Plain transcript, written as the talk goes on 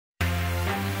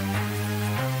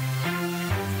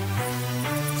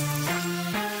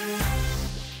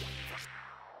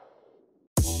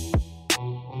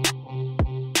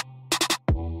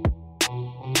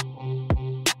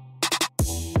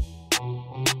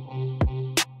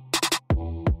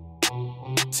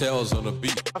Tellz on the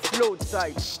beat. I float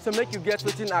tight, so make you get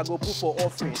within I go put for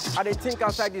offering. I dey think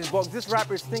outside this box, this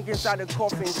rappers think inside the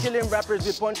coffin. Killing rappers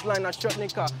with punchline and shot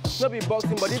nigga. No be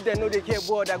boxing, but if they know they care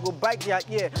word, I go bite their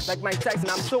ear like Mike Tyson.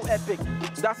 I'm so epic.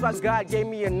 That's why God gave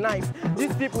me a knife.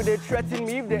 These people they threaten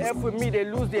me, if they F with me, they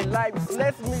lose their lives.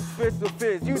 Let's meet face to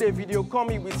face. You the video call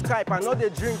me with Skype. I know they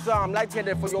drink, so I'm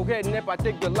lightheaded for your head, never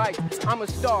take the light. I'm a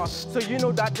star, so you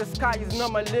know that the sky is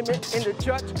not my limit. In the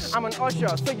church, I'm an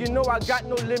usher, so you know I got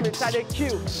no limits. I dey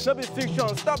kill, no be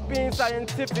fiction. Stop being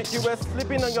scientific. You were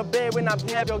sleeping on your bed when I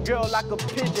had your girl like a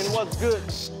pigeon. What's good?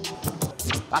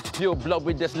 I spill blood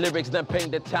with these lyrics, then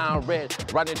paint the town red.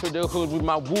 Riding through the hood with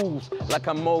my wolves like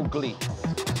I'm Mowgli.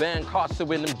 Van Carson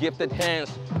with them gifted hands.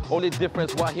 Only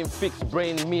difference why him fix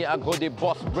brain, me I go the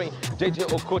boss brain. JJ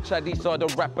Okocha, these are the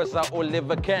rappers I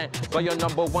Oliver can. But your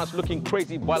number one's looking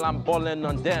crazy while I'm balling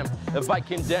on them. If I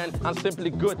can dance, I'm simply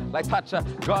good like Thatcher.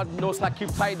 God knows I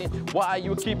keep fighting. Why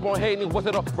you keep on hating? Was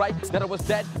it alright that I was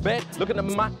that bad? Looking at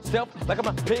myself like I'm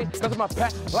a pig because of my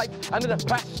past life. I need a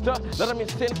pastor, let him in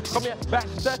sin, call me a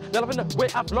bastard. That up in the way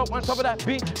I flow on top of that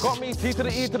beat. Call me T to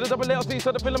the E to the double L, C,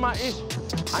 so the feeling my ish.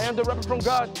 I am the rapper from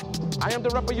God. I am the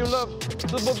rapper you love.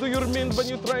 So what do you mean when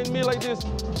you train me like this?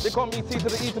 They call me T to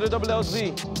the E to the double L,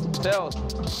 Z.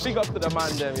 Tellz, big up to the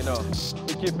man them, you know.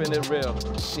 We keeping it real.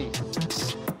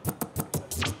 Peace.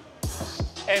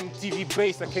 MTV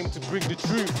bass, I came to bring the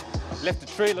truth. Left the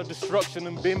trail of destruction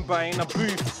and been buying a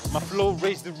booth. My flow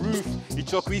raised the roof, you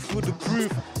chuck me through the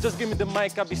proof. Just give me the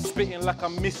mic, I be spitting like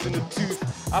I'm missing a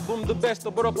tooth. I boom the best,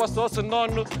 but up what's also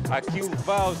none. I kill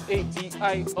vowels,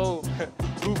 A-E-I-O.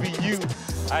 Who be you?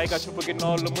 I got you forgetting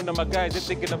all the one of my guys, they're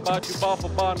thinking about you bar for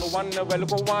bar. No one never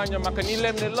look at one, I can eat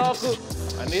them the local.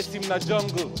 And they seem na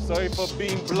jungle, sorry for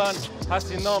being blunt. I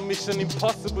seen no mission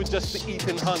impossible just to eat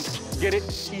and hunt. Get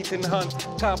it? Eat and hunt.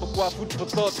 Kabakwa, food for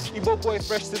thought. Igbo boy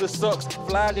fresh to the socks,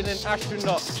 flying in an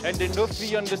astronaut. And they know if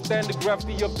you understand the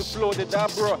gravity of the flow that I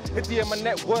brought. It's here my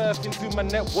net worth into my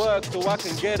network so I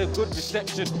can get a good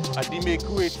reception. I did make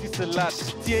it, it's a lot.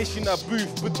 Tiation a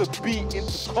booth with the beat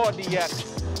into cardiac.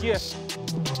 Yeah.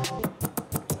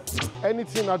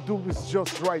 Anything I do is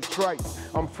just right.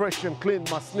 I'm fresh and clean,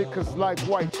 my sneakers like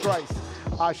white rice.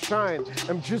 I shine,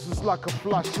 I'm Jesus like a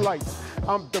flashlight.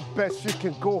 I'm the best, you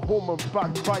can go home and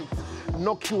backbite.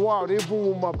 Knock you out even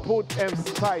with my both M's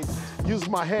tight. Use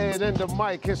my head and the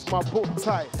mic, it's my boat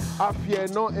tight. I fear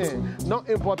nothing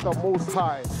but the Most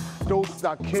High. Those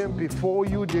that came before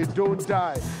you, they don't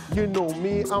die. You know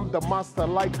me, I'm the master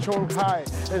like Chong Hai.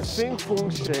 And sing Fung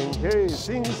Sheng, hey,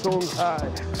 sing Song Hai.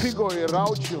 Figure it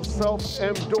out yourself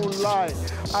and don't lie.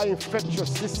 I infect your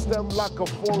system like a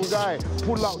fungi.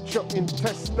 Pull out your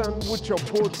intestine with your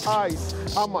both eyes.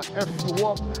 I'ma F you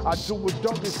up, I do it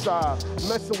doggy style.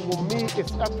 Messing with me,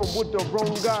 it's effing with the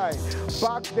wrong guy.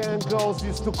 Back then, girls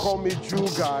used to call me Jew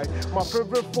guy. My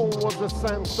favorite phone was a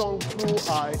Samsung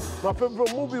True Eye. My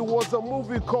favorite movie was a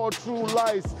movie called True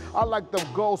Lies. I like them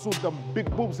girls with them big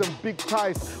boobs and big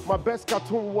ties. My best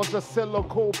cartoon was a Sailor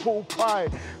Cold Pie.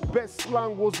 Best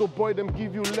slang was a boy them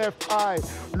give you left eye.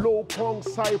 Low punk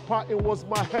Cypher, it was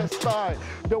my hairstyle.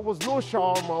 There was no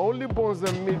shawarma, only bones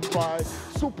and meat pie.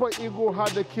 Super Ego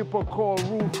had a keeper called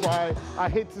Rufai. I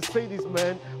hate to say this,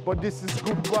 man, but this is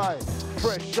goodbye.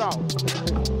 Fresh out.